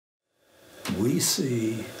we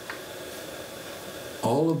see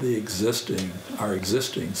all of the our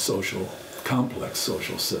existing complex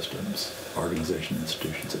social systems, organization,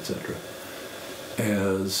 institutions, etc.,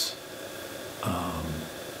 as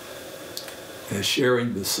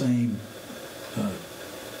sharing the same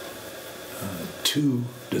two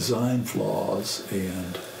design flaws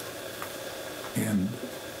and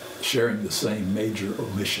sharing the same major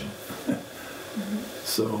omission.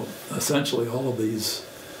 So essentially all of these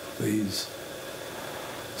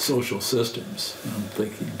social systems, I'm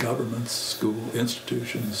thinking governments,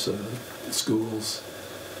 institutions, schools,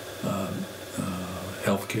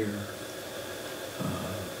 healthcare,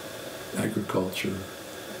 agriculture,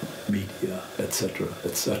 media, etc.,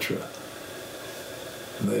 etc.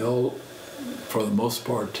 They all, for the most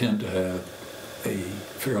part, tend to have a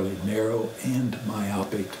fairly narrow and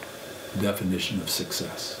myopic definition of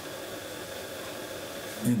success.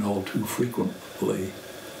 And all too frequently,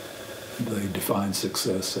 they define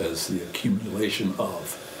success as the accumulation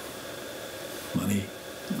of money,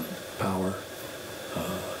 power,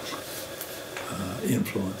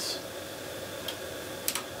 influence.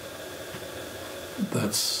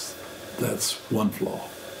 That's one flaw.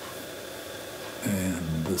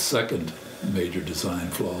 And the second major design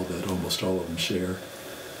flaw that almost all of them share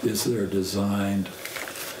is they're designed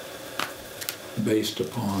based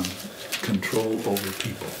upon control over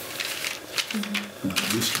people. Now,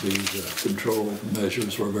 it used to be the control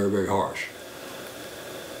measures were very, very harsh,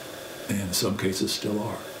 and in some cases still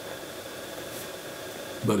are.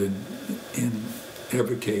 But in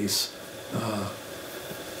every case,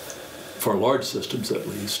 for large systems at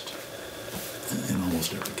least, in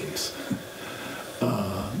almost every case,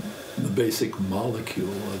 the basic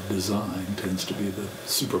molecule of design tends to be the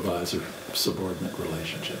supervisor-subordinate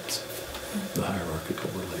relationships, the hierarchical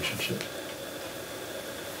relationship.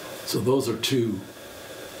 So those are two,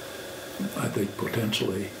 I think,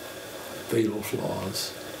 potentially fatal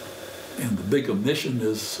flaws. And the big omission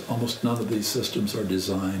is almost none of these systems are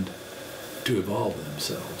designed to evolve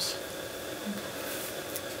themselves.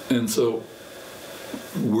 And so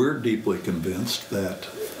we're deeply convinced that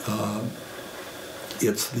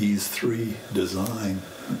it's these three design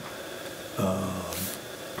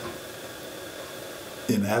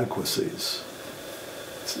inadequacies,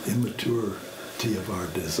 it's immaturity of our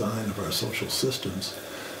design of our social systems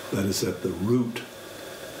that is at the root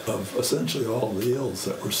of essentially all the ills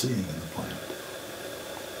that we're seeing in the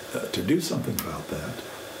planet. To do something about that,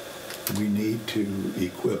 we need to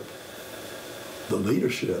equip the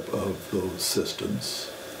leadership of those systems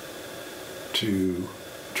to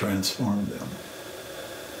transform them.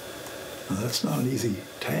 Now, that's not an easy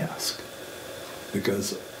task,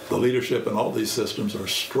 because the leadership in all these systems are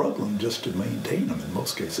struggling just to maintain them in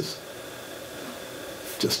most cases,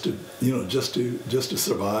 just to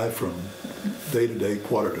survive from day to day,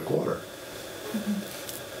 quarter to quarter.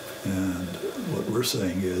 And what we're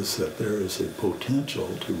saying is that there is a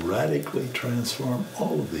potential to radically transform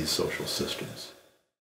all of these social systems.